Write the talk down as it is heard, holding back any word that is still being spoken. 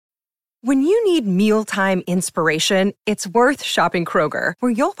When you need mealtime inspiration, it's worth shopping Kroger,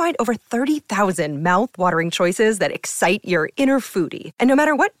 where you'll find over 30,000 mouth-watering choices that excite your inner foodie. And no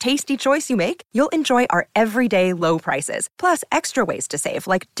matter what tasty choice you make, you'll enjoy our everyday low prices, plus extra ways to save,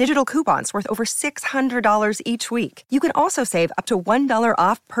 like digital coupons worth over $600 each week. You can also save up to $1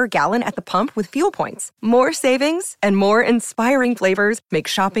 off per gallon at the pump with fuel points. More savings and more inspiring flavors make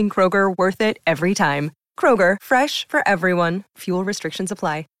shopping Kroger worth it every time. Kroger, fresh for everyone. Fuel restrictions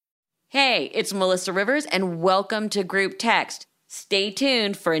apply. Hey, it's Melissa Rivers, and welcome to Group Text. Stay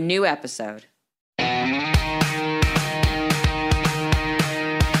tuned for a new episode. Hey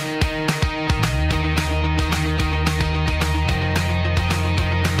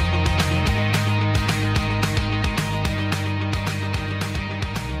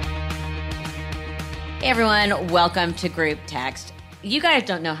everyone, welcome to Group Text. You guys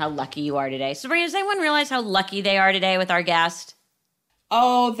don't know how lucky you are today. Sabrina, does anyone realize how lucky they are today with our guest?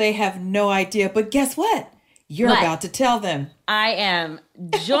 Oh, they have no idea. But guess what? You're about to tell them. I am.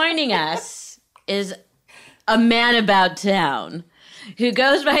 Joining us is a man about town who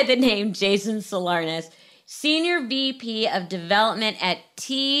goes by the name Jason Salernis, Senior VP of Development at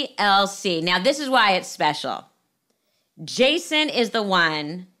TLC. Now, this is why it's special. Jason is the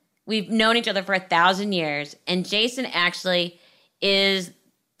one, we've known each other for 1,000 years, and Jason actually is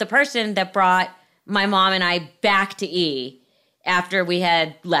the person that brought my mom and I back to E! After we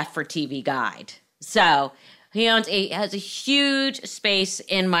had left for TV Guide. So he has a huge space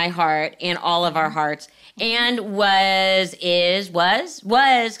in my heart, in all of our hearts, and was,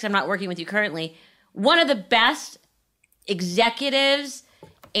 because I'm not working with you currently, one of the best executives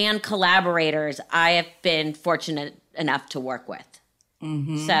and collaborators I have been fortunate enough to work with.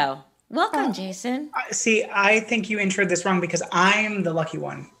 Mm-hmm. So welcome, Jason. See, I think you introed this wrong because I'm the lucky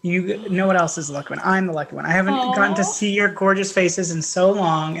one. You know what else is the lucky one? I'm the lucky one. I haven't gotten to see your gorgeous faces in so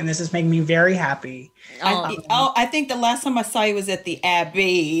long, and this is making me very happy. I think the last time I saw you was at the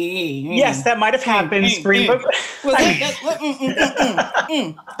Abbey. Yes, that might have happened, Spring.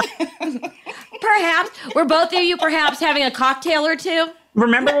 Perhaps. Were both of you perhaps having a cocktail or two?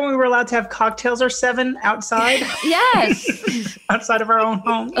 Remember when we were allowed to have cocktails or 7 outside? Yes. Outside of our own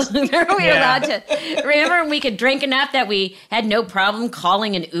homes? Remember we were allowed to? Remember when we could drink enough that we had no problem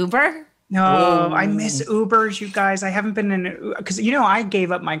calling an Uber? No, I miss Ubers, you guys. I haven't been in, because, I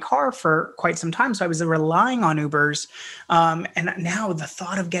gave up my car for quite some time. So I was relying on Ubers. And now the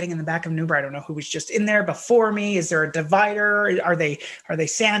thought of getting in the back of an Uber, I don't know who was just in there before me. Is there a divider? Are they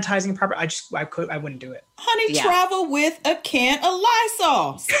sanitizing properly? I wouldn't do it. Honey, travel with a can of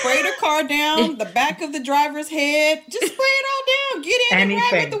Lysol. Spray the car down, the back of the driver's head. Just spray it all down. Get in and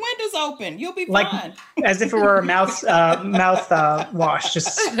ride with the windows open. You'll be fine. As if it were a mouth wash.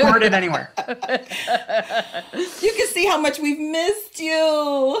 Just squirt it anywhere. You can see how much we've missed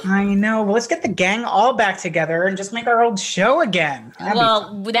you. I know. Well, let's get the gang all back together and just make our old show again.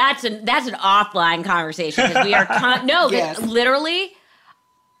 That's an offline conversation because we are literally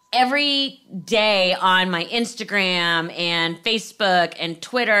every day on my Instagram and Facebook and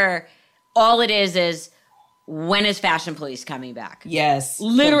Twitter, all it is when is Fashion Police coming back? Yes.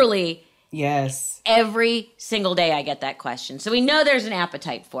 Literally. Yes. Every single day I get that question. So we know there's an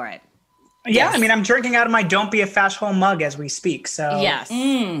appetite for it. Yeah, yes. I'm drinking out of my Don't Be a Fashhole mug as we speak. So yes.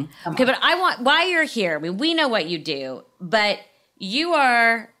 Okay, but why you're here, we know what you do, but you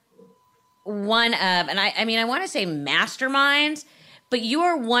are one of, and I want to say masterminds, but you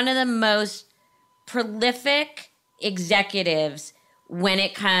are one of the most prolific executives when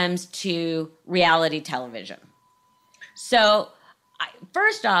it comes to reality television. So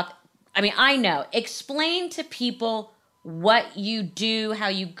first off, I know, explain to people what you do, how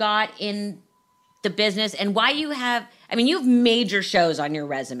you got in the business, and why you have, you have major shows on your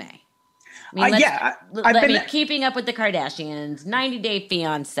resume. Keeping Up with the Kardashians, 90 Day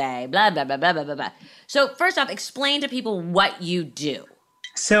Fiance, blah, blah, blah, blah, blah, blah, blah. So first off, explain to people what you do.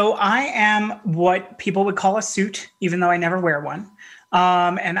 So I am what people would call a suit, even though I never wear one.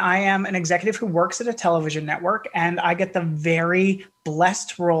 And I am an executive who works at a television network, and I get the very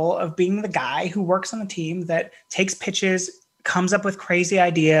blessed role of being the guy who works on the team that takes pitches, comes up with crazy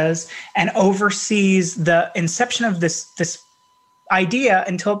ideas, and oversees the inception of this idea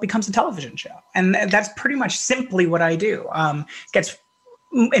until it becomes a television show. And that's pretty much simply what I do. Gets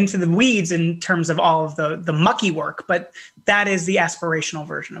into the weeds in terms of all of the mucky work, but that is the aspirational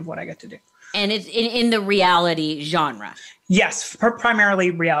version of what I get to do. And it's in the reality genre. Yes,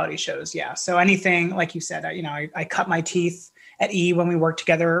 primarily reality shows. Yeah. So anything, like you said, I cut my teeth at E when we worked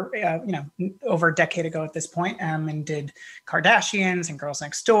together, over a decade ago at this point, and did Kardashians and Girls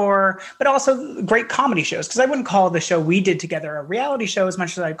Next Door, but also great comedy shows. Because I wouldn't call the show we did together a reality show as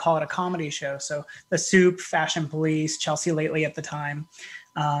much as I'd call it a comedy show. So The Soup, Fashion Police, Chelsea Lately at the time.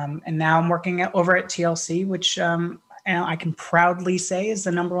 And now I'm working over at TLC, which I can proudly say is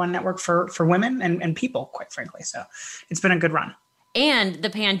the #1 network for women and people, quite frankly. So it's been a good run. And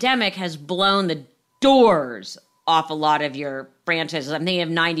the pandemic has blown the doors off a lot of your franchises. I'm thinking of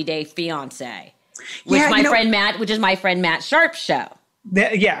 90 Day Fiancé, which is my friend Matt Sharp's show.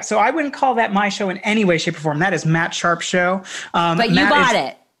 So I wouldn't call that my show in any way, shape, or form. That is Matt Sharp's show. But you bought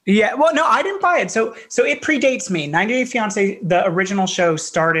it. Yeah, well, no, I didn't buy it. So it predates me. 90 Day Fiancé, the original show,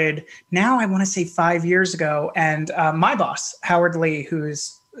 started now, I want to say 5 years ago. And my boss, Howard Lee,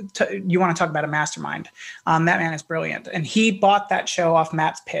 who's, you want to talk about a mastermind. That man is brilliant. And he bought that show off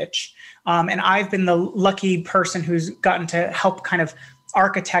Matt's pitch. And I've been the lucky person who's gotten to help kind of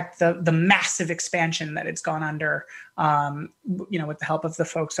architect the massive expansion that it's gone under, with the help of the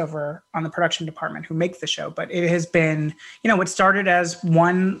folks over on the production department who make the show. But it has been, what started as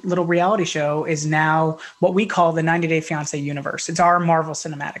one little reality show is now what we call the 90 Day Fiancé universe. It's our Marvel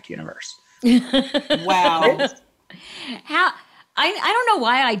Cinematic Universe. Wow. I don't know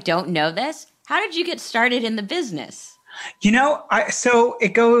why I don't know this. How did you get started in the business? So it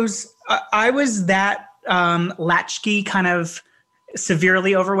goes, I was that latchkey kind of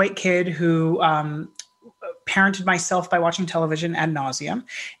severely overweight kid who parented myself by watching television ad nauseum.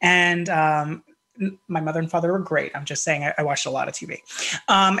 And my mother and father were great. I'm just saying I watched a lot of TV.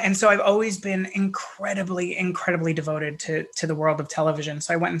 And so I've always been incredibly, incredibly devoted to the world of television.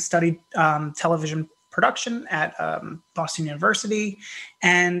 So I went and studied television production at Boston University.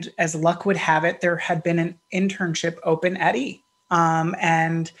 And as luck would have it, there had been an internship open at E!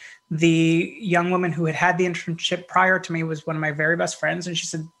 And the young woman who had the internship prior to me was one of my very best friends. And she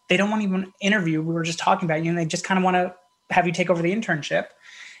said, they don't want to even interview. We were just talking about you and they just kind of want to have you take over the internship.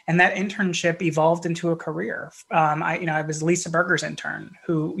 And that internship evolved into a career. I was Lisa Berger's intern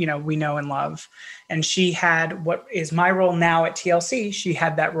who, we know and love. And she had what is my role now at TLC. She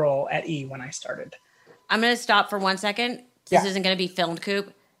had that role at E! When I started. I'm going to stop for 1 second. This isn't going to be filmed,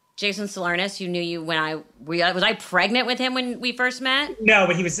 Coop. Jason Solarnis, you knew you when was I pregnant with him when we first met? No,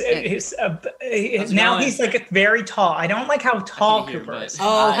 but he was now he's like very tall. I don't like how tall Cooper is.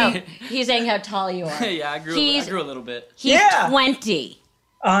 He's saying how tall you are. Yeah, I grew a little bit. He's 20.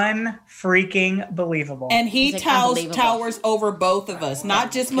 Unfreaking believable. And he towers over both of us,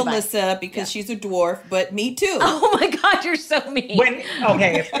 not just Melissa because she's a dwarf, but me too. Oh my God, you're so mean.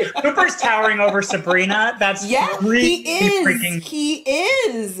 If Cooper's towering over Sabrina, that's he is. He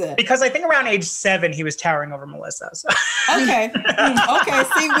is. Because I think around age 7, he was towering over Melissa. So. Okay.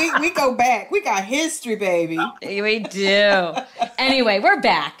 See, we go back. We got history, baby. We do. Anyway, we're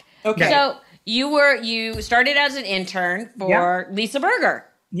back. Okay. So you started as an intern for Lisa Berger.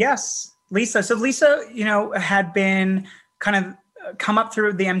 Yes, Lisa. So Lisa, had been kind of come up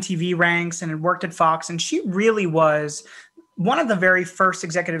through the MTV ranks and had worked at Fox. And she really was one of the very first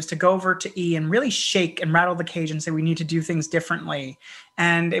executives to go over to E! And really shake and rattle the cage and say, we need to do things differently.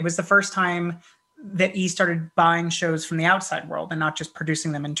 And it was the first time that E! started buying shows from the outside world and not just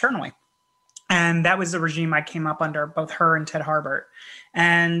producing them internally. And that was the regime I came up under, both her and Ted Harbert.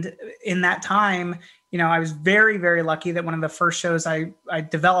 And in that time, I was very, very lucky that one of the first shows I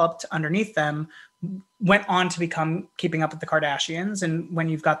developed underneath them went on to become Keeping Up with the Kardashians. And when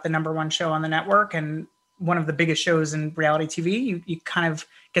you've got the #1 show on the network and one of the biggest shows in reality TV, you kind of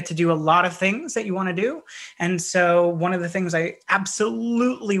get to do a lot of things that you want to do. And so one of the things I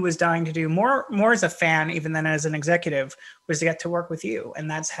absolutely was dying to do, more as a fan even than as an executive, was to get to work with you. And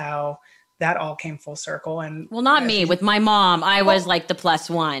that's how that all came full circle. And not me. With my mom, I was like the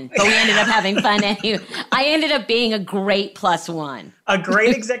 +1, but we ended up having fun anyway. I ended up being a great +1, a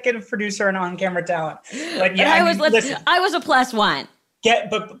great executive producer and on-camera talent. But yeah, I was a +1.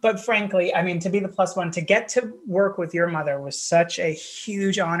 But frankly, to be the +1, to get to work with your mother was such a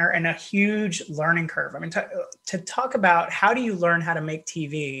huge honor and a huge learning curve. To talk about how do you learn how to make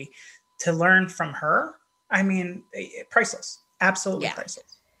TV, to learn from her, priceless, absolutely priceless.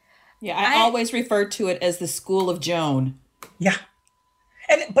 Yeah, I always refer to it as the School of Joan. Yeah.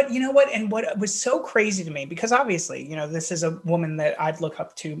 But you know what? And what was so crazy to me, because obviously, this is a woman that I'd look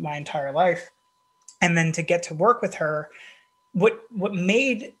up to my entire life. And then to get to work with her,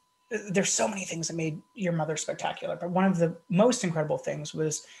 there's so many things that made your mother spectacular. But one of the most incredible things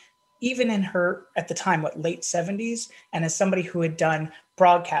was even in her, at the time, late 70s, and as somebody who had done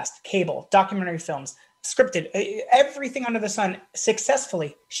broadcast, cable, documentary films, scripted, everything under the sun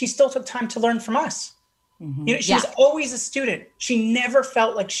successfully, she still took time to learn from us. Mm-hmm. You know, she was always a student. She never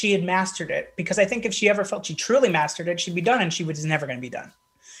felt like she had mastered it, because I think if she ever felt she truly mastered it, she'd be done, and she was never going to be done.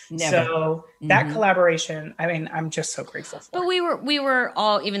 Never. So that collaboration, I mean, I'm just so grateful for. But we were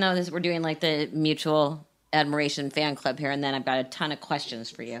all, even though we're doing like the mutual admiration fan club here, and then I've got a ton of questions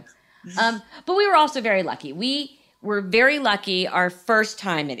for you. But we were also very lucky. We were very lucky our first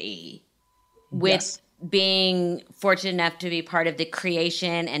time at E with being fortunate enough to be part of the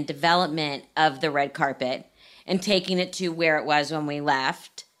creation and development of the red carpet and taking it to where it was when we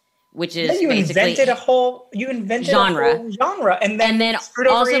left, which is you invented a whole genre, and then screwed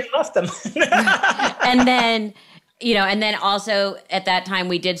over and left them. and then also at that time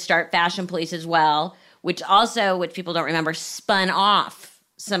we did start Fashion Police as well, which people don't remember, spun off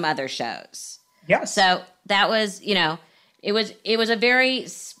some other shows. Yes. So that was, it was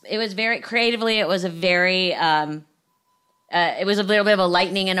very creatively. It was a little bit of a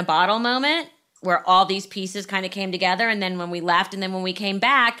lightning in a bottle moment where all these pieces kind of came together. And then when we left, and then when we came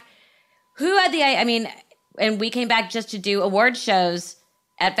back, and we came back just to do award shows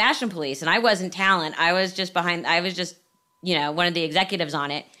at Fashion Police, and I wasn't talent. I was just one of the executives on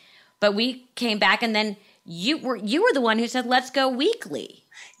it. But we came back, and then you were the one who said, let's go weekly.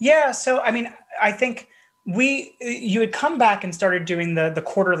 Yeah. So, I mean, I think you had come back and started doing the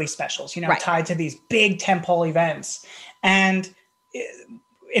quarterly specials, tied to these big tentpole events. And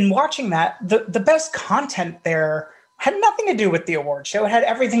in watching that, the best content there had nothing to do with the award show. It had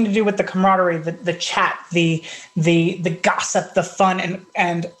everything to do with the camaraderie, the chat, the gossip, the fun,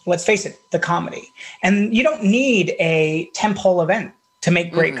 and let's face it, the comedy. And you don't need a tentpole event to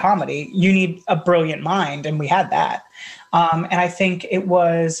make great comedy. You need a brilliant mind, and we had that. And I think it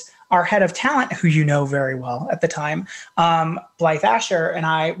was our head of talent, who you know very well at the time, Blythe Asher, and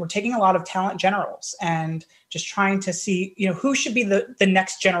I were taking a lot of talent generals and just trying to see, who should be the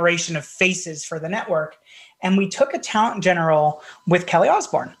next generation of faces for the network. And we took a talent general with Kelly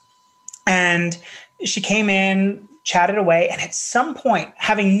Osbourne. And she came in, chatted away, and at some point,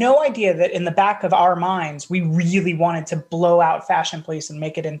 having no idea that in the back of our minds, we really wanted to blow out Fashion Police and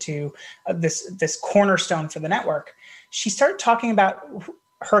make it into this cornerstone for the network, she started talking about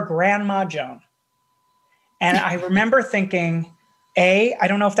her grandma Joan. And I remember thinking, I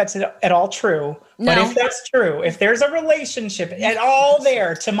don't know if that's at all true, but if that's true, if there's a relationship at all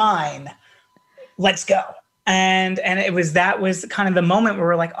there to mine, let's go. And that was kind of the moment where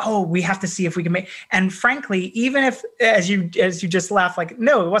we're like, oh, we have to see if we can make, and frankly, even if, as you just laughed, like,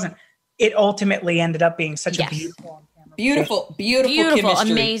 no, it wasn't, it ultimately ended up being such a beautiful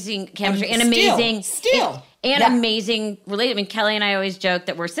chemistry. Amazing chemistry, and amazing amazing relationship. I mean, Kelly and I always joke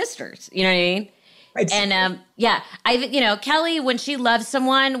that we're sisters. You know what I mean? And Kelly, when she loves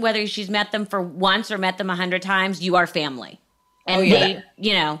someone, whether she's met them for once or met them 100 times, you are family. And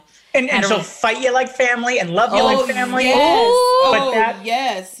and she'll fight you like family and love you like family.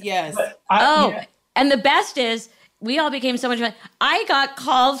 Yes. Yes. And the best is, we all became so much fun. I got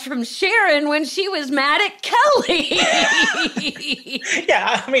calls from Sharon when she was mad at Kelly.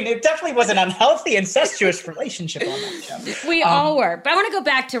 Yeah, I mean, it definitely was an unhealthy, incestuous relationship on that show. We all were. But I want to go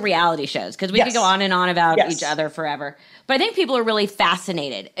back to reality shows, because we could go on and on about each other forever. But I think people are really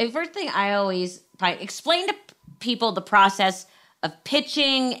fascinated. The first thing I always find, explain to people the process of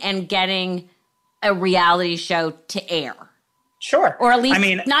pitching and getting a reality show to air. Sure. Or at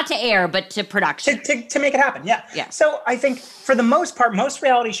least not to air, but to production. To make it happen, yeah. So I think for the most part, most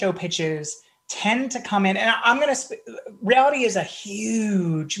reality show pitches tend to come in, and reality is a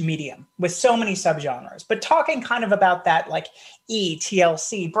huge medium with so many subgenres, but talking kind of about that, like E,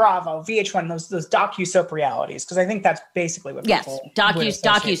 TLC, Bravo, VH1, those docu-soap realities, because I think that's basically what people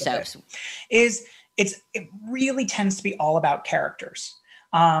docu-soaps it really tends to be all about characters.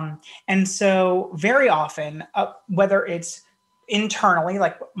 And so very often, whether it's internally,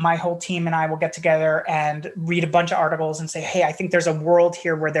 like my whole team and I will get together and read a bunch of articles and say, hey, I think there's a world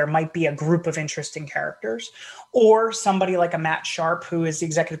here where there might be a group of interesting characters. Or somebody like a Matt Sharp, who is the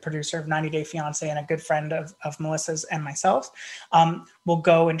executive producer of 90 Day Fiancé and a good friend of Melissa's and myself, will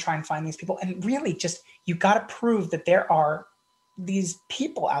go and try and find these people. And really just, you got to prove that there are these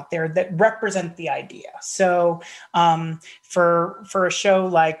people out there that represent the idea. So for a show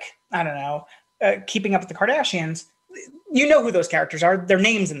like, I don't know, Keeping Up with the Kardashians, you know who those characters are. Their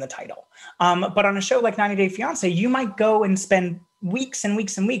names in the title. But on a show like 90 Day Fiancé, you might go and spend weeks and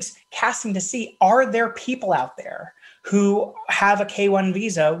weeks and weeks casting to see, are there people out there who have a K-1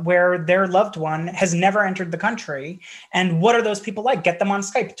 visa where their loved one has never entered the country? And what are those people like? Get them on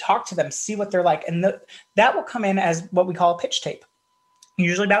Skype, talk to them, see what they're like. And that will come in as what we call a pitch tape,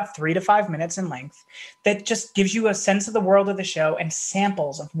 usually about 3 to 5 minutes in length, that just gives you a sense of the world of the show and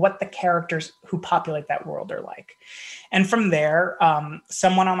samples of what the characters who populate that world are like. And from there,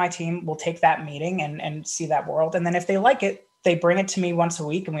 someone on my team will take that meeting and see that world. And then if they like it, they bring it to me once a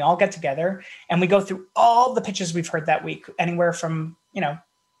week and we all get together and we go through all the pitches we've heard that week, anywhere from,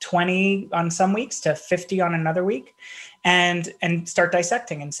 20 on some weeks to 50 on another week, and start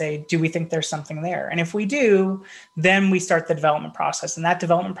dissecting and say, do we think there's something there? And if we do, then we start the development process. And that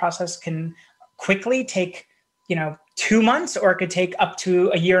development process can quickly take, 2 months, or it could take up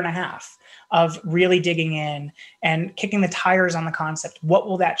to a year and a half of really digging in and kicking the tires on the concept. What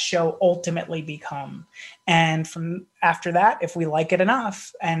will that show ultimately become? And from after that, if we like it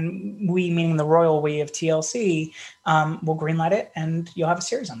enough, and we, meaning the royal we of TLC, we'll greenlight it and you'll have a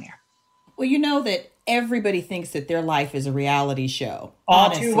series on the air. Well, you know that everybody thinks that their life is a reality show. All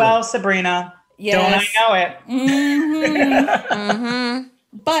honestly. Too well, Sabrina. Yes. Don't I know it? Mm-hmm. Mm-hmm.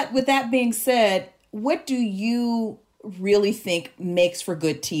 But with that being said, what do you really think makes for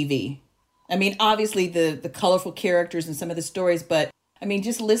good TV? I mean, obviously the colorful characters and some of the stories, but I mean,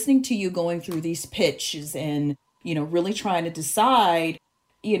 just listening to you going through these pitches and, really trying to decide,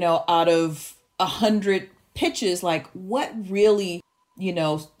 out of 100 pitches, like what really,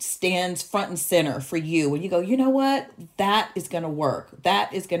 stands front and center for you when you go, you know what, that is going to work.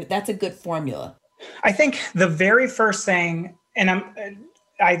 That's a good formula. I think the very first thing,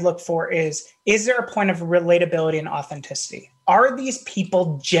 I look for is there a point of relatability and authenticity? Are these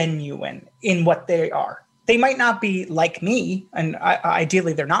people genuine in what they are? They might not be like me, and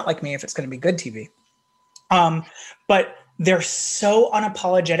ideally they're not like me if it's going to be good TV. But they're so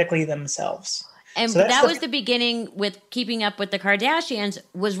unapologetically themselves. And so that was the beginning with Keeping Up with the Kardashians,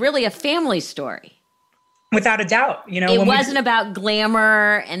 was really a family story. Without a doubt. It wasn't about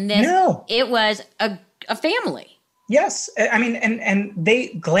glamour and this. No. It was a family. Yes. I mean,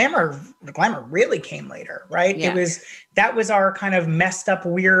 and glamour really came later, right? Yeah. That was our kind of messed up,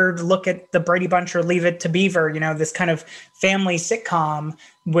 weird look at the Brady Bunch or Leave It to Beaver, this kind of family sitcom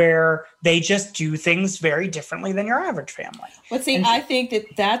where they just do things very differently than your average family. But see, I think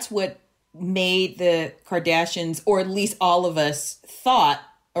that's what made the Kardashians, or at least all of us thought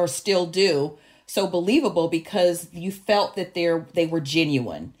or still do, so believable, because you felt that they were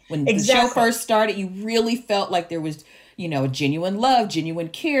genuine. When the show first started, you really felt like there was, genuine love, genuine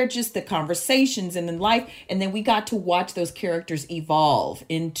care, just the conversations and then life. And then we got to watch those characters evolve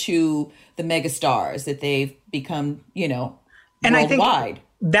into the megastars that they've become, and worldwide.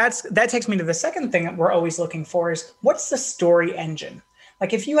 I think that takes me to the second thing that we're always looking for is, what's the story engine?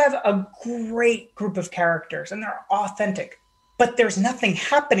 Like if you have a great group of characters and they're authentic, but there's nothing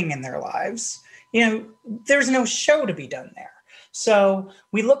happening in their lives, there's no show to be done there. So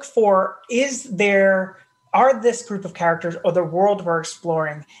we look for, are this group of characters or the world we're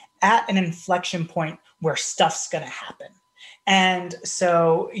exploring at an inflection point where stuff's going to happen? And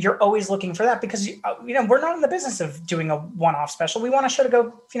so you're always looking for that, because, we're not in the business of doing a one-off special. We want a show to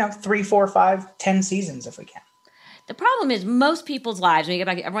go, 3, 4, 5, 10 seasons if we can. The problem is most people's lives, when you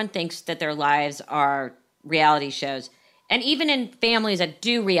get back, everyone thinks that their lives are reality shows. And even in families that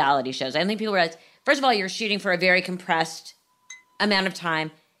do reality shows, I don't think people realize, first of all, you're shooting for a very compressed amount of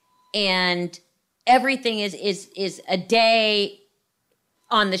time, and everything is a day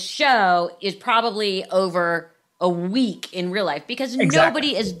on the show is probably over a week in real life, because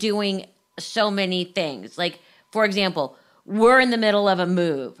nobody is doing so many things. Like, for example, we're in the middle of a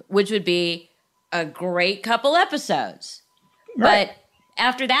move, which would be a great couple episodes. Right. But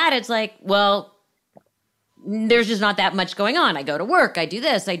after that, it's like, well, there's just not that much going on. I go to work, I do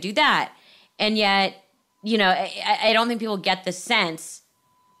this, I do that. And yet, I don't think people get the sense.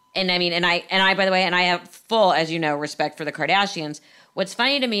 And I mean, and I, by the way, and I have full, as you know, respect for the Kardashians. What's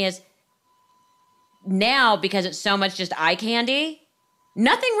funny to me is now, because it's so much just eye candy,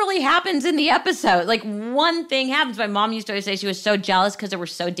 nothing really happens in the episode. Like one thing happens. My mom used to always say she was so jealous because there were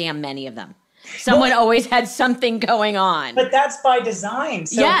so damn many of them. Someone always had something going on. But that's by design.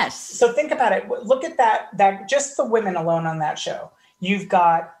 So, yes. So think about it. Look at that just the women alone on that show. You've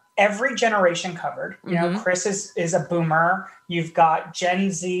got every generation covered. Chris is a boomer. You've got Gen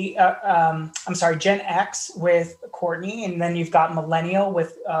X with Courtney, and then you've got millennial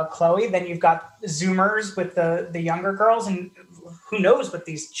with Chloe. Then you've got Zoomers with the younger girls, and who knows what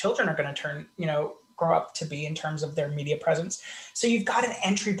these children are going to turn, grow up to be in terms of their media presence. So you've got an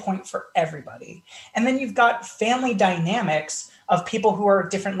entry point for everybody. And then you've got family dynamics of people who are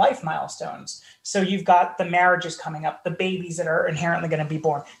at different life milestones. So you've got the marriages coming up, the babies that are inherently going to be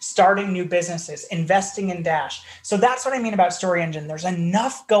born, starting new businesses, investing in Dash. So that's what I mean about Story Engine. There's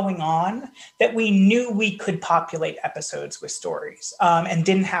enough going on that we knew we could populate episodes with stories, and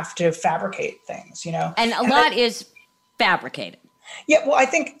didn't have to fabricate things, you know? And a lot is fabricated. Yeah, well, I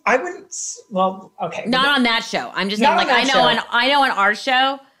think I wouldn't. Well, okay, not on that show. I'm just saying, like, I know on our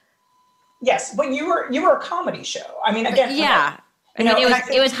show. Yes, but you were a comedy show. I mean, again, yeah,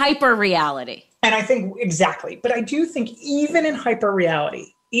 it was hyper reality. And I think exactly, but I do think even in hyper reality,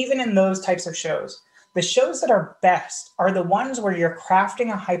 even in those types of shows, the shows that are best are the ones where you're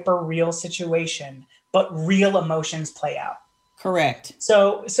crafting a hyper real situation, but real emotions play out. Correct.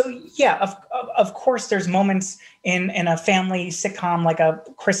 So yeah, of course, there's moments in a family sitcom like a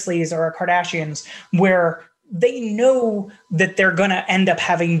Chrisleys or a Kardashians where they know that they're going to end up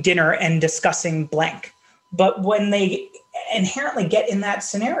having dinner and discussing blank. But when they inherently get in that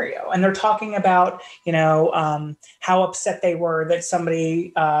scenario and they're talking about, how upset they were that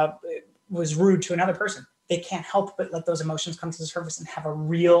somebody was rude to another person, they can't help but let those emotions come to the surface and have a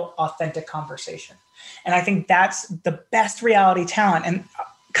real, authentic conversation. And I think that's the best reality talent, and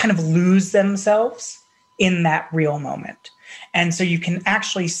kind of lose themselves in that real moment. And so you can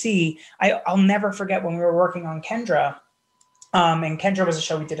actually see, I'll never forget when we were working on Kendra, and Kendra was a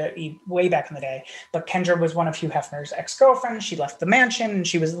show we did way back in the day, but Kendra was one of Hugh Hefner's ex-girlfriends. She left the mansion and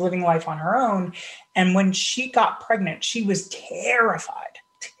she was living life on her own. And when she got pregnant, she was terrified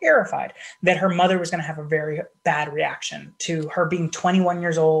that her mother was going to have a very bad reaction to her being 21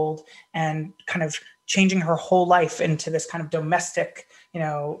 years old and kind of changing her whole life into this kind of domestic,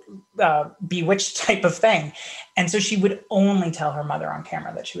 bewitched type of thing. And so she would only tell her mother on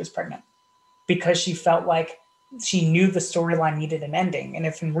camera that she was pregnant because she felt like she knew the storyline needed an ending. And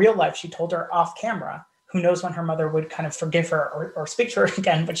if in real life she told her off camera, who knows when her mother would kind of forgive her or speak to her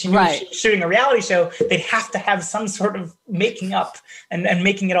again, but she knew she was shooting a reality show, they'd have to have some sort of making up and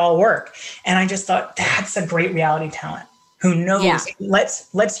making it all work. And I just thought, that's a great reality talent. Who knows? Yeah.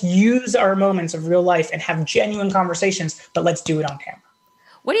 Let's use our moments of real life and have genuine conversations, but let's do it on camera.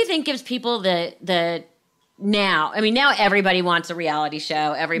 What do you think gives people the now? I mean, now everybody wants a reality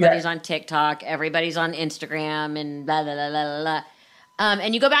show. Everybody's on TikTok. Everybody's on Instagram and blah, blah, blah, blah, blah.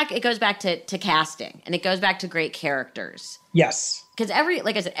 And it goes back to casting, and it goes back to great characters. Yes. Because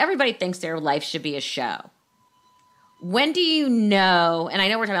like I said, everybody thinks their life should be a show. When do you know, and I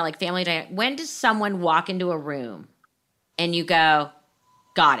know we're talking about like family dynamic, when does someone walk into a room and you go,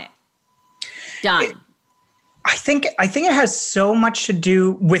 got it, done? I think it has so much to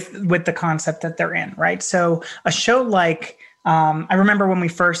do with the concept that they're in, right? So a show like, I remember when we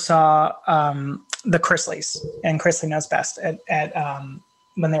first saw the Chrisleys, and Chrisley Knows Best at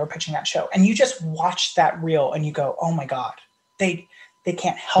when they were pitching that show, and you just watch that reel and you go, oh my God, they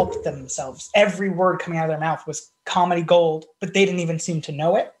can't help themselves. Every word coming out of their mouth was comedy gold, but they didn't even seem to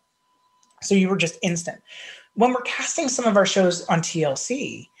know it. So you were just instant. When we're casting some of our shows on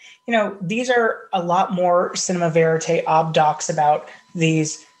TLC, these are a lot more cinema verite ob docs about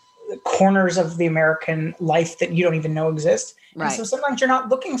these corners of the American life that you don't even know exist. Right. And so sometimes you're not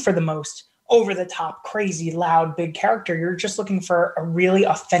looking for the most over the top, crazy, loud, big character. You're just looking for a really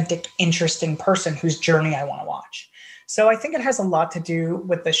authentic, interesting person whose journey I want to watch. So I think it has a lot to do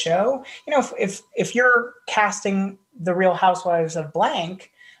with the show. If you're casting the Real Housewives of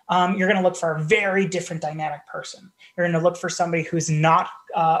blank, you're going to look for a very different dynamic person. You're going to look for somebody who's not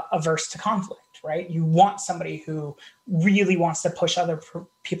averse to conflict, right? You want somebody who really wants to push other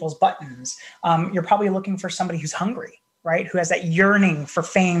people's buttons. You're probably looking for somebody who's hungry, right? Who has that yearning for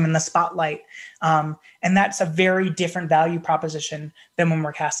fame and the spotlight. And that's a very different value proposition than when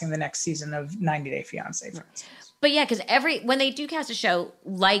we're casting the next season of 90 Day Fiancé, for instance. But yeah, because when they do cast a show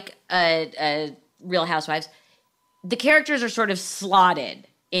like Real Housewives, the characters are sort of slotted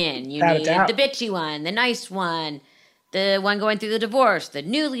in. You need the bitchy one, the nice one, the one going through the divorce, the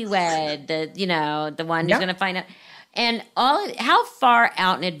newlywed, the one who's going to find out. And how far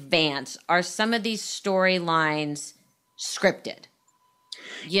out in advance are some of these storylines scripted?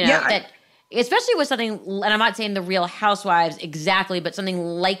 Especially with something, and I'm not saying the Real Housewives exactly, but something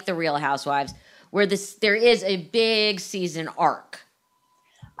like the Real Housewives, where there is a big season arc.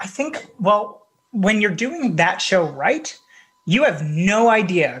 I think, when you're doing that show right, you have no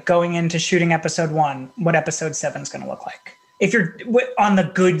idea going into shooting episode 1 what episode 7 is going to look like. If you're on the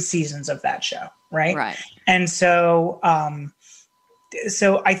good seasons of that show, right? Right. And so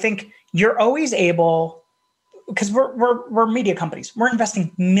I think you're always able, because we're media companies. We're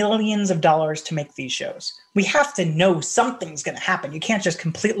investing millions of dollars to make these shows. We have to know something's going to happen. You can't just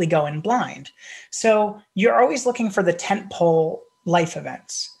completely go in blind. So you're always looking for the tentpole life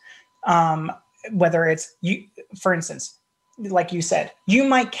events. Whether it's you, for instance, like you said, you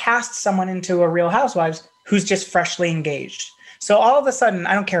might cast someone into a Real Housewives who's just freshly engaged. So all of a sudden,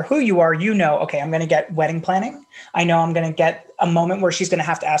 I don't care who you are, okay, I'm going to get wedding planning. I know I'm going to get a moment where she's going to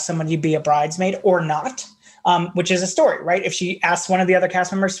have to ask somebody to be a bridesmaid or not, which is a story, right? If she asks one of the other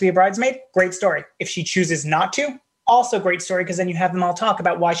cast members to be a bridesmaid, great story. If she chooses not to, also great story, because then you have them all talk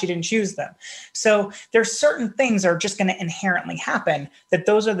about why she didn't choose them. So there's certain things that are just going to inherently happen, that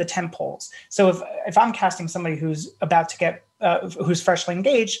those are the tentpoles. So if I'm casting somebody who's about to get, who's freshly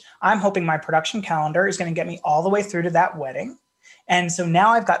engaged, I'm hoping my production calendar is going to get me all the way through to that wedding. And so now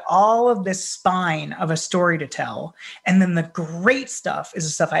I've got all of this spine of a story to tell. And then the great stuff is the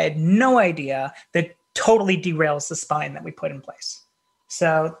stuff I had no idea that totally derails the spine that we put in place.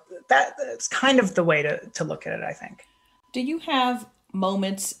 So that's kind of the way to look at it, I think. Do you have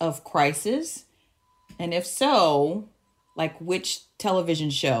moments of crisis? And if so, like which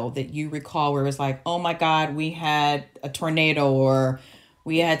television show that you recall where it was like, oh my God, we had a tornado, or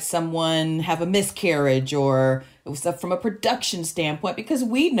we had someone have a miscarriage, or it was stuff from a production standpoint? Because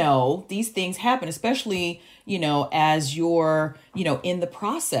we know these things happen, especially, as you're, in the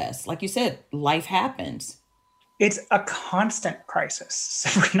process. Like you said, life happens. It's a constant crisis,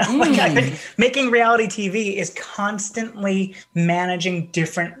 Sabrina. I think making reality TV is constantly managing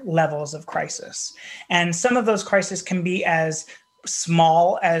different levels of crisis. And some of those crises can be as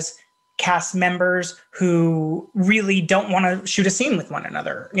small as cast members who really don't want to shoot a scene with one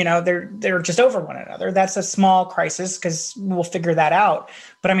another. They're just over one another. That's a small crisis because we'll figure that out.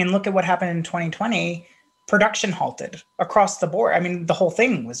 But I mean, look at what happened in 2020. Production halted across the board. I mean, the whole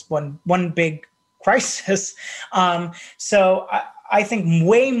thing was one big crisis. So I think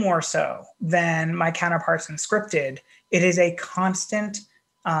way more so than my counterparts in scripted, it is a constant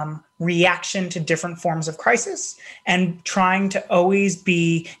reaction to different forms of crisis and trying to always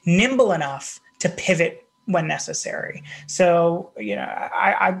be nimble enough to pivot when necessary. So,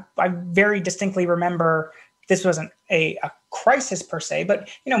 I very distinctly remember this wasn't a crisis per se, but,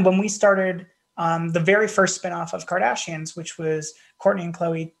 when we started the very first spinoff of Kardashians, which was Kourtney and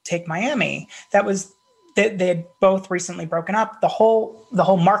Khloé Take Miami, they had both recently broken up. The whole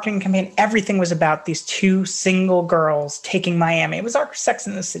marketing campaign, everything was about these two single girls taking Miami. It was our Sex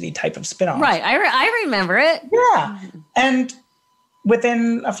and the City type of spinoff. Right. I remember it. Yeah. And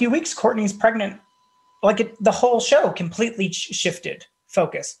within a few weeks, Kourtney's pregnant. The whole show completely shifted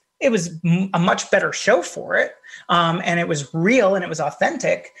focus. It was a much better show for it. And it was real and it was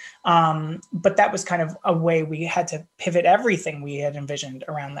authentic. But that was kind of a way we had to pivot everything we had envisioned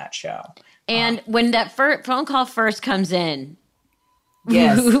around that show. And when that phone call first comes in,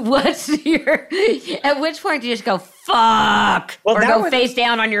 yes, at which point do you just go, fuck, or go face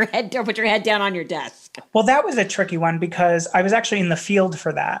down on your head, or put your head down on your desk? Well, that was a tricky one because I was actually in the field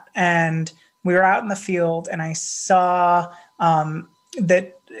for that. And we were out in the field and I saw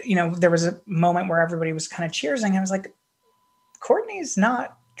that, there was a moment where everybody was kind of cheering. I was like, Kourtney's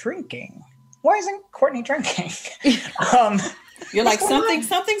not drinking. Why isn't Kourtney drinking? You're like,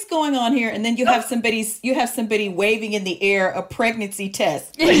 something's going on here. And then you have somebody waving in the air a pregnancy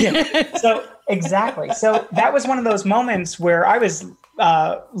test. Yeah. So exactly. So that was one of those moments where I was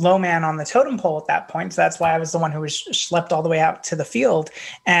low man on the totem pole at that point. So that's why I was the one who was schlepped all the way out to the field.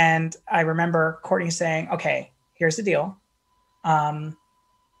 And I remember Kourtney saying, okay, here's the deal.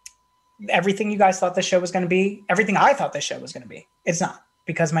 Everything you guys thought the show was going to be, everything I thought the show was going to be, it's not,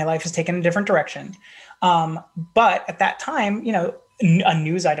 because my life has taken a different direction. But at that time, a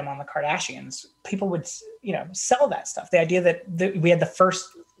news item on the Kardashians, people would, sell that stuff. The idea that we had the first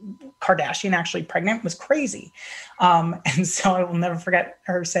Kardashian actually pregnant was crazy. And so I will never forget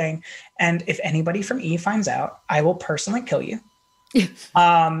her saying, and if anybody from E finds out, I will personally kill you.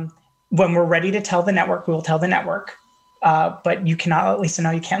 When we're ready to tell the network, we will tell the network. But you cannot, at least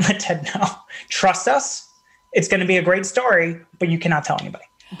know you can't let Ted know. Trust us. It's going to be a great story, but you cannot tell anybody.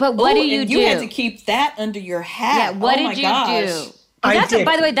 But what do you do? You had to keep that under your hat. Yeah, what did you do?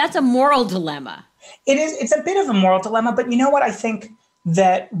 By the way, that's a moral dilemma. It is. It's a bit of a moral dilemma, but you know what? I think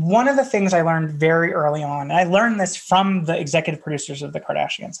that one of the things I learned very early on, and I learned this from the executive producers of the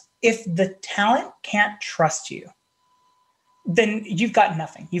Kardashians, if the talent can't trust you, then you've got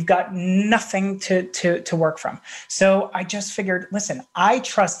nothing. You've got nothing to work from. So I just figured, listen, I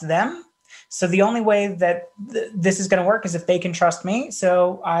trust them. So the only way that this is going to work is if they can trust me.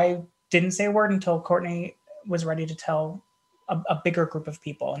 So I didn't say a word until Kourtney was ready to tell a bigger group of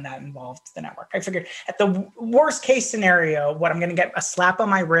people, and that involved the network. I figured at the worst case scenario, what I'm going to get a slap on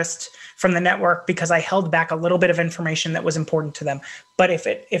my wrist from the network because I held back a little bit of information that was important to them. But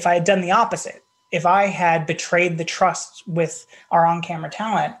if I had done the opposite, if I had betrayed the trust with our on-camera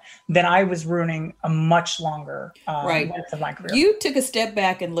talent, then I was ruining a much longer length of my career. You took a step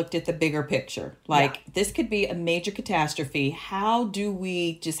back and looked at the bigger picture. Like, this could be a major catastrophe. How do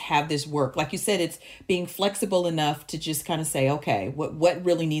we just have this work? Like you said, it's being flexible enough to just kind of say, okay, what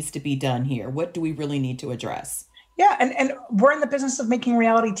really needs to be done here? What do we really need to address? Yeah, and we're in the business of making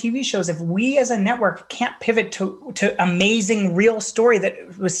reality TV shows. If we as a network can't pivot to amazing real story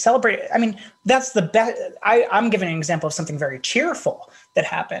that was celebrated, I mean, that's the best. I'm giving an example of something very cheerful that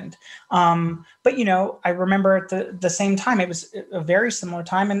happened. But, you know, I remember at the same time, it was a very similar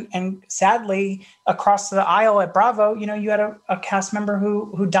time. And sadly, across the aisle at Bravo, you know, you had a cast member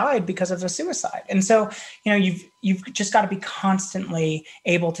who died because of a suicide. And so, you know, you've just got to be constantly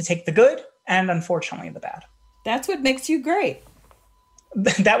able to take the good and unfortunately the bad. That's what makes you great.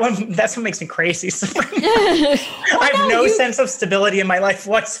 That's what makes me crazy. I have no sense of stability in my life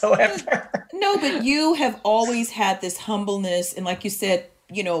whatsoever. No, but you have always had this humbleness. And like you said,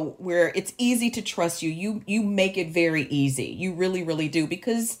 you know, where it's easy to trust you. You make it very easy. You really, really do,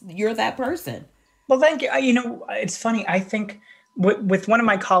 because you're that person. Well, thank you. You know, it's funny. I think with one of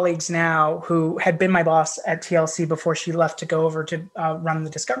my colleagues now who had been my boss at TLC before she left to go over to run the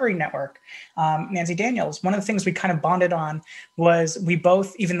Discovery Network, Nancy Daniels, one of the things we kind of bonded on was we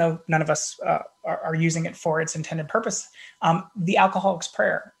both, even though none of us are using it for its intended purpose, the alcoholic's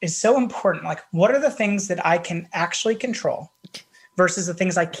prayer is so important. Like, what are the things that I can actually control versus the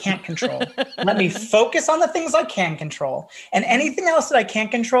things I can't control? Let me focus on the things I can control, and anything else that I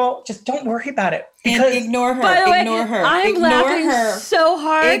can't control, just don't worry about it. And ignore her. By the way, ignore her. I'm ignore laughing her. so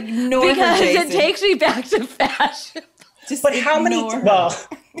hard because Jason. it takes me back to fashion. Just But how many? ignore her. Well,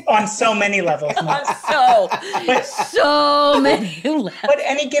 on so many levels. So many levels. But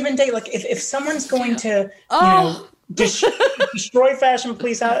any given day, like if someone's going to, you know, destroy Fashion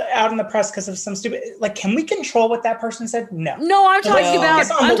Police out in the press because of some stupid, like, can we control what that person said? No. No, I'm talking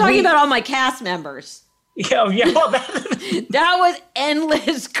No. about all my cast members. Yeah, well, That was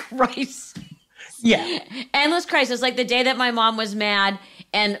endless crisis. yeah. Endless crisis. Like the day that my mom was mad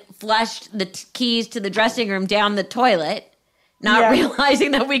and flushed the keys to the dressing room down the toilet, not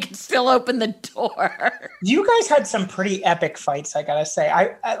realizing that we could still open the door. You guys had some pretty epic fights, I gotta say.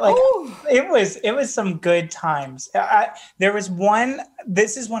 I like it was some good times. There was one.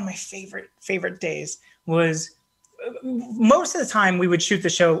 This is one of my favorite days. Was most of the time we would shoot the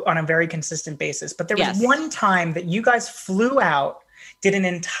show on a very consistent basis, but there was one time that you guys flew out, did an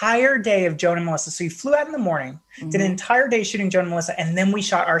entire day of Joan and Melissa. So you flew out in the morning, did an entire day shooting Joan and Melissa, and then we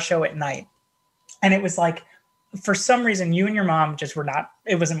shot our show at night. And it was like, for some reason, you and your mom just were not,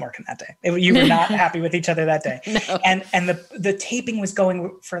 it wasn't working that day. You were not happy with each other that day. No. And the taping was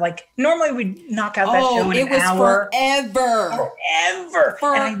going for like, normally we'd knock out that show in an hour.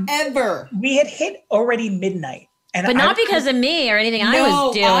 Forever. We had hit already midnight. But not because of me or anything I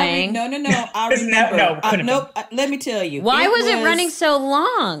was doing. No. I remember. Nope. Let me tell you. Why was it running so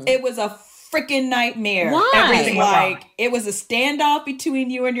long? It was a freaking nightmare. Why? Everything was wrong. It was a standoff between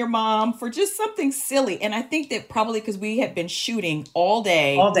you and your mom for just something silly. And I think that probably because we had been shooting all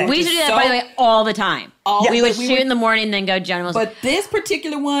day. We used to do that, by the way, all the time. We would shoot in the morning, then go general. But this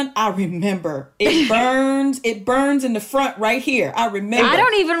particular one, I remember. It burns. It burns in the front right here. I remember. I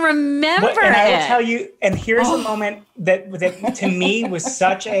don't even remember it. And I will tell you, and here's a moment that to me was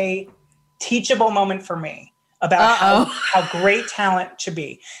such a teachable moment for me about how great talent should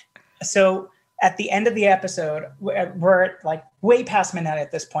be. So at the end of the episode, we're like way past midnight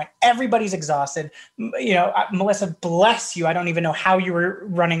at this point. Everybody's exhausted. You know, Melissa, bless you. I don't even know how you were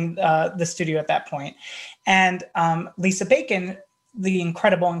running the studio at that point. And Lisa Bacon, the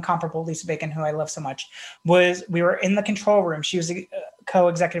incredible, incomparable Lisa Bacon, who I love so much, we were in the control room. She was a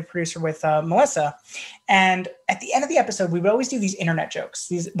co-executive producer with Melissa. And at the end of the episode, we would always do these internet jokes.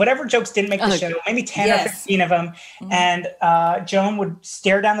 These whatever jokes didn't make the show, maybe 10 or 15 of them. Mm-hmm. And Joan would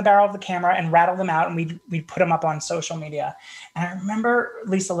stare down the barrel of the camera and rattle them out, and we'd put them up on social media. And I remember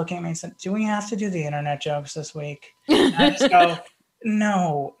Lisa looking at me and said, "Do we have to do the internet jokes this week?" And I just go,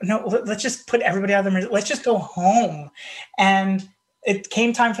 no, let's just put everybody out of the, let's just go home. And it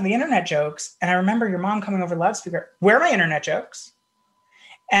came time for the internet jokes. And I remember your mom coming over the loudspeaker, "Where are my internet jokes?"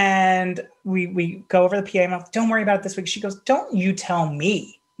 And we go over the PA and I'm like, "Don't worry about it this week." She goes, "Don't you tell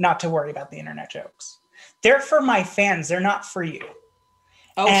me not to worry about the internet jokes. They're for my fans. They're not for you."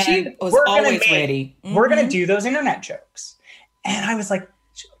 Oh, and she was always ready. Mm-hmm. We're going to do those internet jokes. And I was like,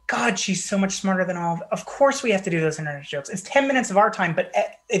 God, she's so much smarter than all of course we have to do those internet jokes. It's 10 minutes of our time, but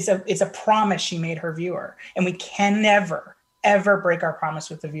it's a promise she made her viewer. And we can never, ever break our promise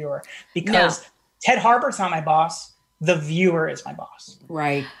with the viewer, because Ted Harbert's not my boss. The viewer is my boss.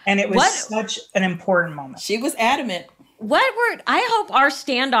 Right. And it was such an important moment. She was adamant. I hope our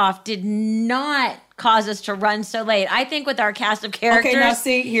standoff did not cause us to run so late. I think with our cast of characters. Okay, now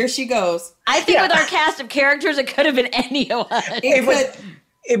see, here she goes. I think with our cast of characters, it could have been any of us.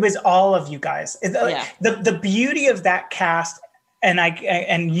 It was all of you guys. The beauty of that cast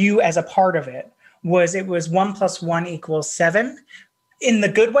and you as a part of it was 1 + 1 = 7 in the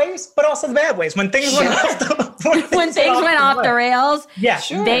good ways, but also the bad ways. When things went off the rails, yeah,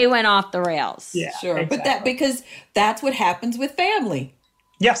 sure. They went off the rails. Yeah, sure. Exactly. But because that's what happens with family.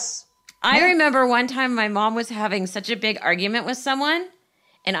 Yes. I remember one time my mom was having such a big argument with someone,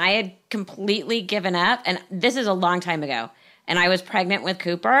 and I had completely given up. And this is a long time ago. And I was pregnant with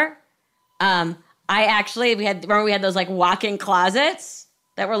Cooper. We had those like walk-in closets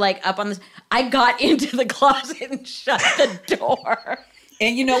that were like up on this. I got into the closet and shut the door.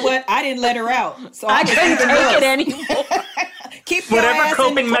 And you know what? I didn't let her out. So I couldn't take it anymore. Keep your whatever ass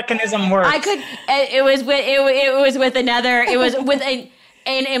coping mechanism works. I could. It was with another. It was with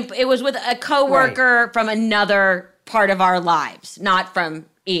it was with a coworker from another part of our lives, not from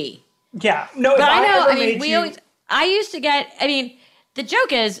E. Yeah. No. But I know. I mean, I used to get. I mean, the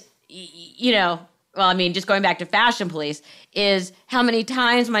joke is, well, I mean, just going back to Fashion Police, is how many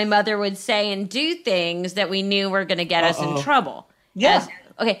times my mother would say and do things that we knew were going to get us in trouble. Yeah.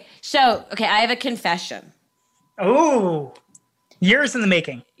 I have a confession. Oh, years in the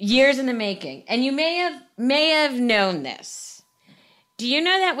making. Years in the making. And you may have known this. Do you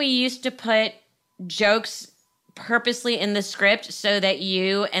know that we used to put jokes purposely in the script so that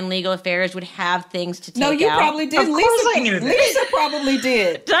you and Legal Affairs would have things to take out? No, you probably did. Of course I knew that. Lisa probably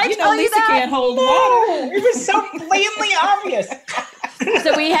did. Did I tell you Lisa that? can't hold water. No, it was so blatantly obvious.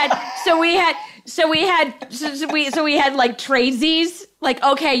 So we had like tradesies. Like,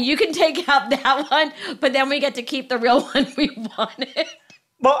 okay, you can take out that one, but then we get to keep the real one we wanted.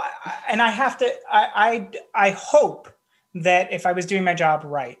 Well, and I have to. I hope that if I was doing my job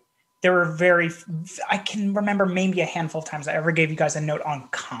right, there were I can remember maybe a handful of times I ever gave you guys a note on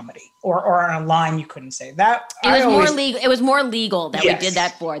comedy or on a line you couldn't say. That it was more legal. It was more legal that Yes. we did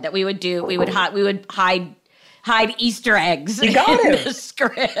that for. That we would hide Easter eggs in the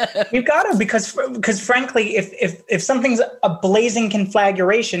script. You got to because frankly, if something's a blazing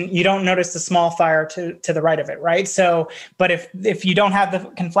conflagration, you don't notice the small fire to the right of it, right? So, but if you don't have the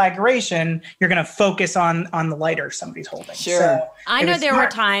conflagration, you're going to focus on the lighter somebody's holding. Sure. So I know there were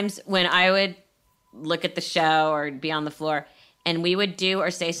times when I would look at the show or be on the floor, and we would do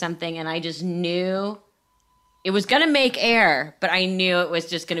or say something, and I just knew it was going to make air, but I knew it was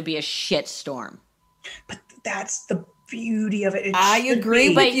just going to be a shit storm. But that's the beauty of it. I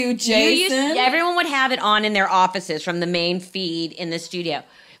agree with you, Jason. Everyone would have it on in their offices from the main feed in the studio.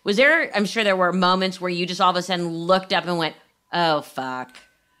 Was there, I'm sure there were moments where you just all of a sudden looked up and went, oh, fuck.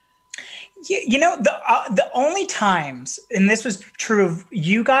 You know, the only times, and this was true of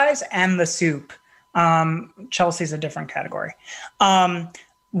you guys and the soup, Chelsea's a different category,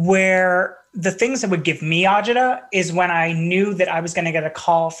 where the things that would give me agita is when I knew that I was going to get a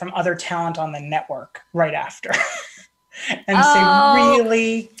call from other talent on the network right after. And say,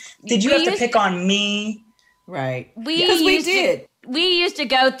 really? Did you have to pick on me? Right. Because we did. We used to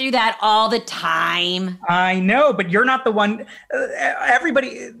go through that all the time. I know, but you're not the one.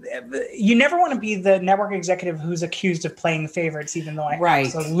 Everybody, you never want to be the network executive who's accused of playing favorites, even though I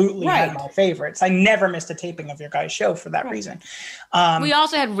absolutely had my favorites. I never missed a taping of your guys' show for that reason. We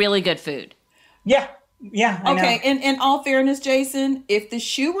also had really good food. Yeah. Yeah. Okay. And in all fairness, Jason, if the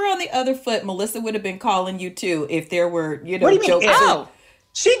shoe were on the other foot, Melissa would have been calling you too. If there were, jokes.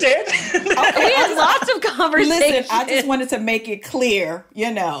 She did. We had lots of conversations. Listen, I just wanted to make it clear, we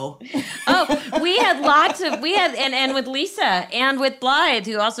had and with Lisa and with Blythe,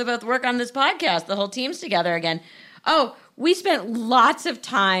 who also both work on this podcast, the whole team's together again. Oh, we spent lots of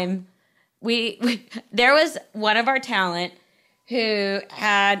time. There was one of our talent who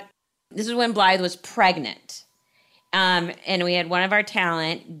had, this is when Blythe was pregnant. And we had one of our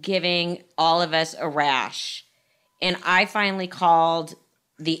talent giving all of us a rash. And I finally called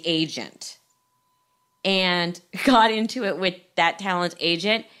the agent and got into it with that talent's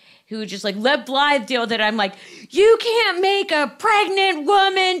agent, who just like, let Blythe deal with it. I'm like, you can't make a pregnant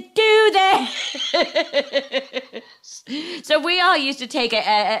woman do that. So we all used to take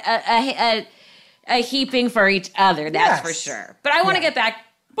a heaping for each other. That's for sure. But I want to get back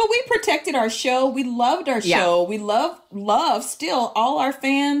But we protected our show. We loved our show. We love still all our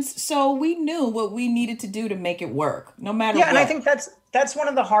fans. So we knew what we needed to do to make it work, no matter what. And I think that's one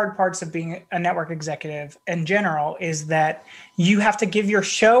of the hard parts of being a network executive in general, is that you have to give your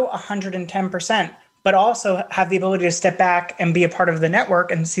show 110%, but also have the ability to step back and be a part of the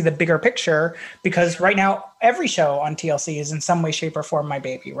network and see the bigger picture. Because right now, every show on TLC is in some way, shape, or form my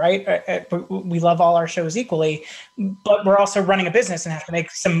baby, right? We love all our shows equally, but we're also running a business and have to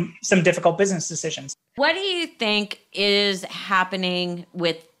make some difficult business decisions. What do you think is happening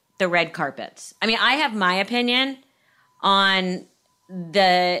with the red carpets? I mean, I have my opinion on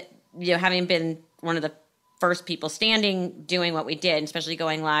having been one of the first people standing, doing what we did, especially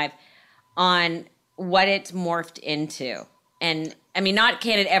going live, on what it's morphed into. And I mean, not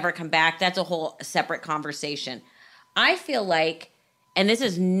can it ever come back? That's a whole separate conversation. I feel like, and this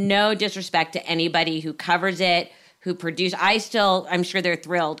is no disrespect to anybody who covers it, who produce. I'm sure they're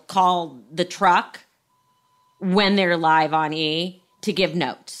thrilled, call the truck when they're live on E to give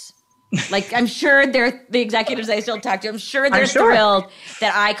notes. Like, I'm sure the executives I still talk to, I'm sure they're thrilled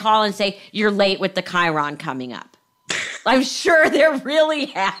that I call and say, you're late with the Chiron coming up. I'm sure they're really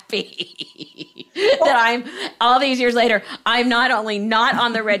happy that I'm, all these years later, I'm not only not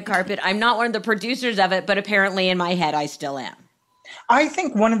on the red carpet, I'm not one of the producers of it, but apparently in my head, I still am. I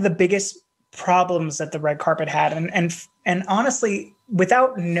think one of the biggest problems that the red carpet had, and honestly,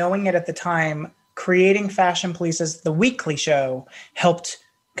 without knowing it at the time, creating Fashion Police as the weekly show helped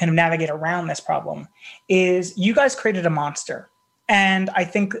kind of navigate around this problem, is you guys created a monster. And I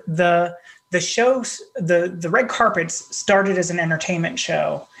think the shows, the red carpets started as an entertainment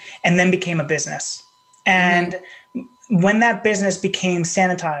show and then became a business. And when that business became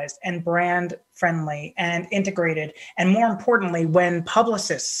sanitized and brand friendly and integrated, and more importantly, when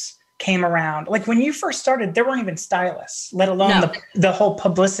publicists came around, like when you first started, there weren't even stylists, let alone the whole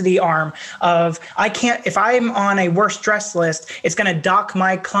publicity arm of, if I'm on a worst dress list, it's going to dock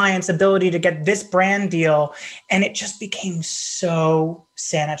my client's ability to get this brand deal. And it just became so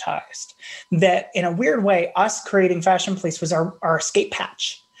sanitized that in a weird way, us creating Fashion Police was our escape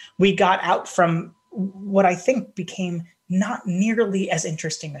hatch. We got out from what I think became not nearly as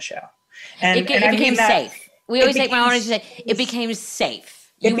interesting a show. And it became safe. We always say, it became safe.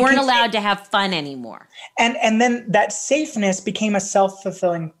 You weren't allowed to have fun anymore. And then that safeness became a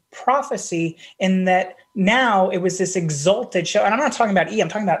self-fulfilling prophecy in that now it was this exalted show. And I'm not talking about E, I'm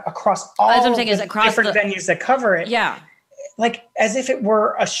talking about across all the different venues that cover it. Yeah. Like as if it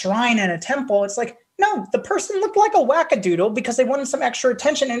were a shrine and a temple. It's like, no, the person looked like a wackadoodle because they wanted some extra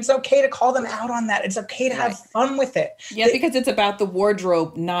attention, and it's okay to call them out on that. It's okay to have fun with it. Yeah, because it's about the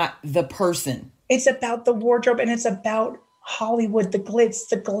wardrobe, not the person. It's about the wardrobe, and it's about Hollywood, the glitz,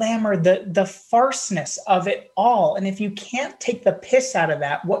 the glamour, the farceness of it all. And if you can't take the piss out of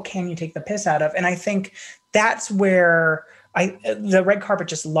that, what can you take the piss out of? And I think that's where the red carpet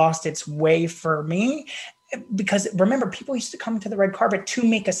just lost its way for me. Because remember, people used to come to the red carpet to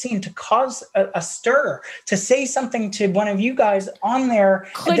make a scene, to cause a stir, to say something to one of you guys on there.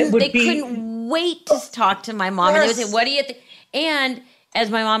 They couldn't wait to talk to my mom. Yes. And they would say, what do you think? And as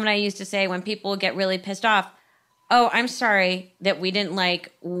my mom and I used to say, when people get really pissed off, oh, I'm sorry that we didn't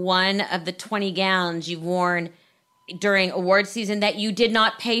like one of the 20 gowns you've worn during award season that you did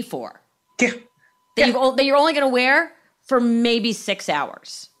not pay for. Yeah. That you're only going to wear for maybe 6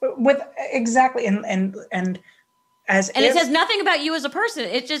 hours. Exactly. And it says nothing about you as a person.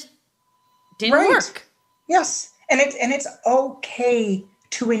 It just didn't work. Yes. And it's okay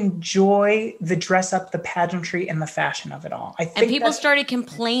to enjoy the dress up, the pageantry, and the fashion of it all. I think and people started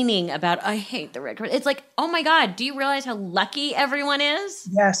complaining about, I hate the red carpet. It's like, oh my God, do you realize how lucky everyone is?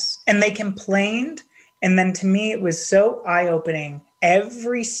 Yes. And they complained. And then to me, it was so eye-opening.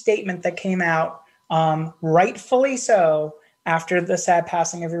 Every statement that came out, rightfully so, after the sad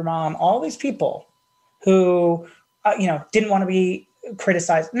passing of your mom, all these people who, didn't want to be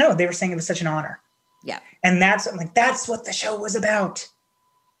criticized. No, they were saying it was such an honor. Yeah. And that's what the show was about.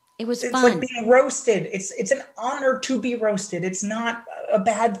 It was it's fun. Like being roasted. It's an honor to be roasted. It's not a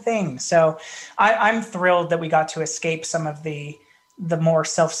bad thing. So I'm thrilled that we got to escape some of the more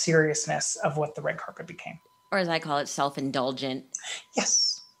self-seriousness of what the red carpet became. Or as I call it, self-indulgent.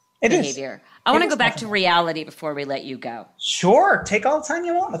 Yes, behavior. I want to go back to reality before we let you go. Sure. Take all the time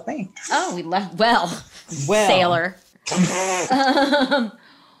you want with me. Oh, we left. Well, sailor.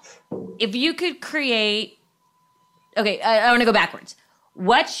 If you could create... Okay, I want to go backwards.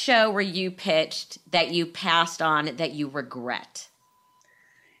 What show were you pitched that you passed on that you regret?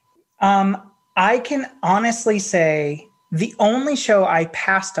 I can honestly say the only show I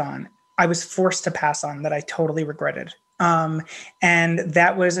passed on, I was forced to pass on, that I totally regretted, And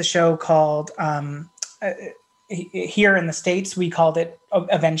that was a show called, here in the States, we called it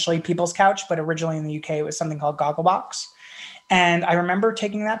eventually People's Couch, but originally in the UK, it was something called Gogglebox. And I remember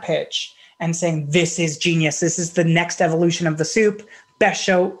taking that pitch and saying, this is genius. This is the next evolution of The Soup, best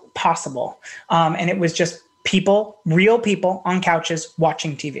show possible. And it was just people, real people on couches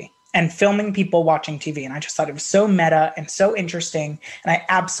watching TV and filming people watching TV. And I just thought it was so meta and so interesting. And I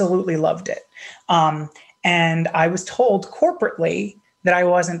absolutely loved it. And I was told corporately that I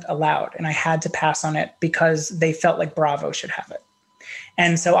wasn't allowed and I had to pass on it because they felt like Bravo should have it.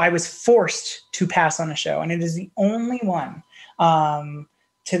 And so I was forced to pass on a show. And it is the only one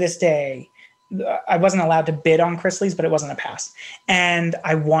to this day. I wasn't allowed to bid on Chrisley's, but it wasn't a pass. And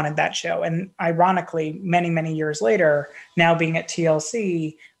I wanted that show. And ironically, many, many years later, now being at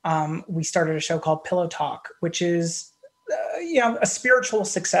TLC, we started a show called Pillow Talk, which is a spiritual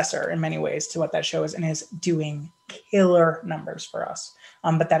successor in many ways to what that show is and is doing killer numbers for us.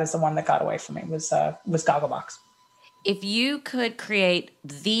 But that is the one that got away from me was Gogglebox. If you could create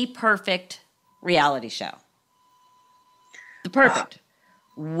the perfect reality show, the perfect,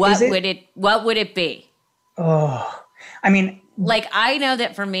 what would it be? Oh, I mean, like, I know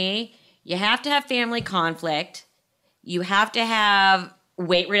that for me, you have to have family conflict. You have to have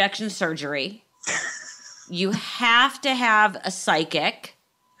weight reduction surgery. You have to have a psychic.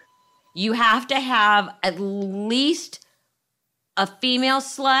 You have to have at least a female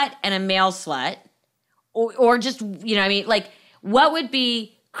slut and a male slut. Or just, what would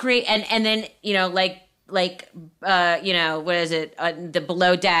be create, and then, what is it? The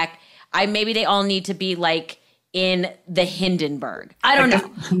Below Deck. Maybe they all need to be like in the Hindenburg. I don't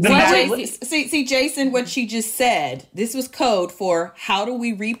know. See, Jason, what she just said, this was code for how do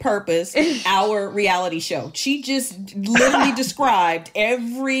we repurpose our reality show. She just literally described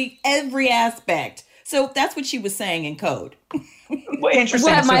every aspect. So that's what she was saying in code. Well,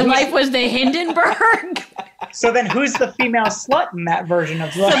 interesting. What, my life was the Hindenburg? So then who's the female slut in that version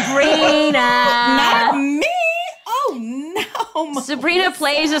of Sabrina? Not me. Oh, no. Sabrina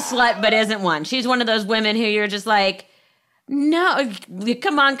plays a slut, but isn't one. She's one of those women who you're just like, no,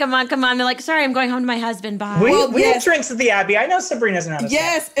 come on. They're like, sorry, I'm going home to my husband. Bye. We have drinks at the Abbey. I know Sabrina's not a slut.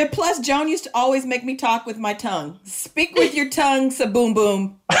 Yes, and plus Joan used to always make me talk with my tongue. Speak with your tongue, Saboom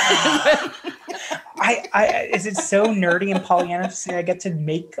Boom. Is it so nerdy and Pollyanna to say I get to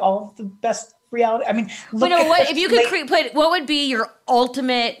make all of the best reality? I mean, what if you could what would be your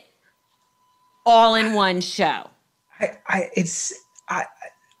ultimate all-in-one show?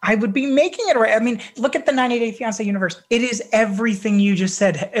 I would be making it right. I mean, look at the 90 Day Fiancé universe. It is everything you just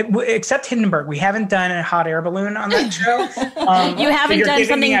said, except Hindenburg. We haven't done a hot air balloon on that show. You haven't done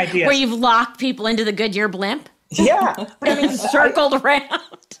something where you've locked people into the Goodyear blimp? Yeah. But I mean, circled around.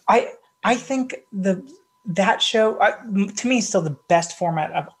 I think that show, to me, still the best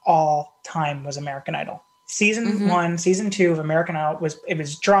format of all time was American Idol. Season 1, season 2 of American Idol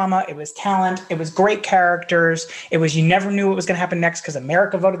was drama, it was talent, it was great characters, it was you never knew what was going to happen next because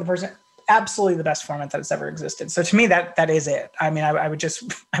America voted the person. Absolutely the best format that has ever existed. So to me, that is it. I mean, I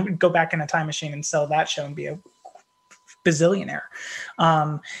would go back in a time machine and sell that show and be a bazillionaire.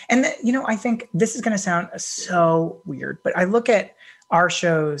 I think this is going to sound so weird, but I look at our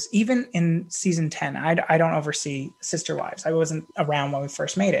shows, even in season 10, I don't oversee Sister Wives. I wasn't around when we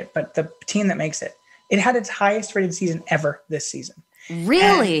first made it, but the team that makes it had its highest rated season ever this season.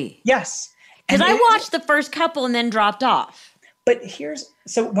 Really? Yes. Because I watched the first couple and then dropped off. But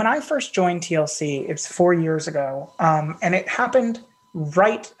so when I first joined TLC, it's 4 years ago, and it happened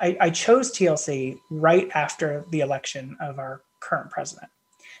right, I chose TLC right after the election of our current president,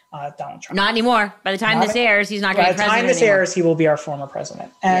 Donald Trump. Not anymore. By the time this airs, he's not going to be president. By the time this airs, he will be our former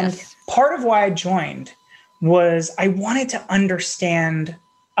president. And part of why I joined was I wanted to understand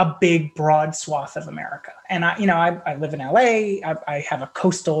a big, broad swath of America. And I live in LA. I have a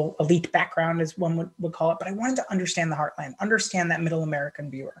coastal elite background, as one would call it, but I wanted to understand the heartland, understand that middle American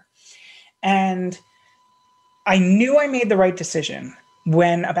viewer. And I knew I made the right decision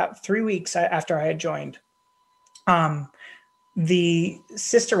when about 3 weeks after I had joined, the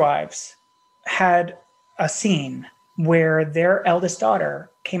Sister Wives had a scene where their eldest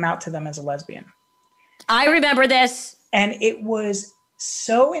daughter came out to them as a lesbian. I remember this. And it was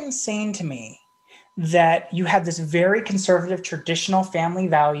so insane to me that you had this very conservative, traditional family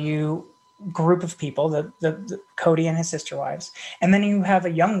value group of people, the Cody and his Sister Wives. And then you have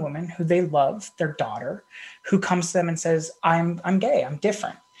a young woman who they love, their daughter, who comes to them and says, I'm gay, I'm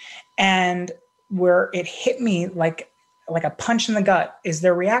different. And where it hit me like a punch in the gut is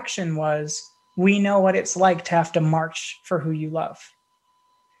their reaction was, we know what it's like to have to march for who you love.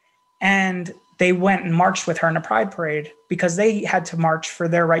 And they went and marched with her in a pride parade because they had to march for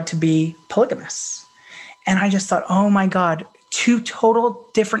their right to be polygamous. And I just thought, oh my God, two total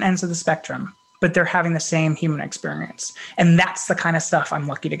different ends of the spectrum, but they're having the same human experience. And that's the kind of stuff I'm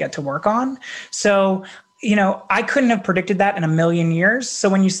lucky to get to work on. So, you know, I couldn't have predicted that in a million years. So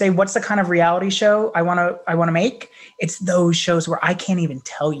when you say, what's the kind of reality show I want to make? It's those shows where I can't even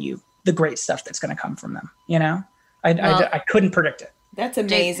tell you the great stuff that's going to come from them. You know, I couldn't predict it. That's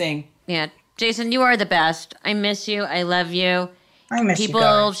amazing. Yeah. Jason, you are the best. I miss you. I love you. I miss People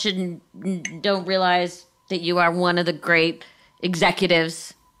you guys. don't realize that you are one of the great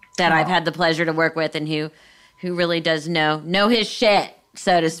executives that I've had the pleasure to work with, and who really does know his shit,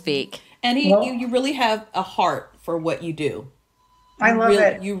 so to speak. And you really have a heart for what you do. I love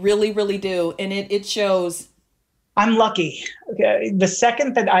it. You really, really do. And it shows. I'm lucky. Okay. The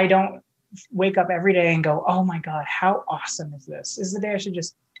second that I don't wake up every day and go, oh my God, how awesome is this? Is the day I should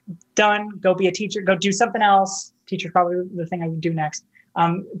just done, go be a teacher, go do something else. Teacher's probably the thing I would do next.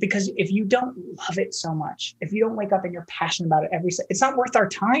 Because if you don't love it so much, if you don't wake up and you're passionate about it it's not worth our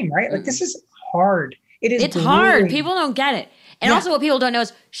time, right? Like, this is hard. It's hard. People don't get it. And also what people don't know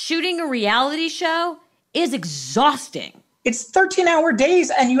is shooting a reality show is exhausting. It's 13-hour days,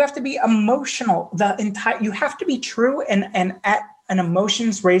 and you have to be emotional. You have to be true and at an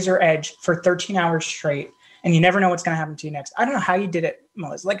emotions razor edge for 13 hours straight. And you never know what's going to happen to you next. I don't know how you did it,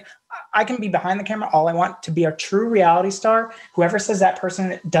 Melissa. Like, I can be behind the camera all I want. To be a true reality star, whoever says that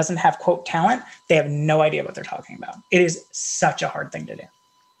person doesn't have, quote, talent, they have no idea what they're talking about. It is such a hard thing to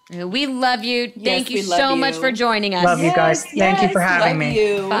do. We love you. Thank you we love so you. much for joining us. Love you guys. Thank you for having me.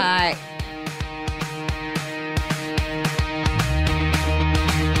 You. Bye.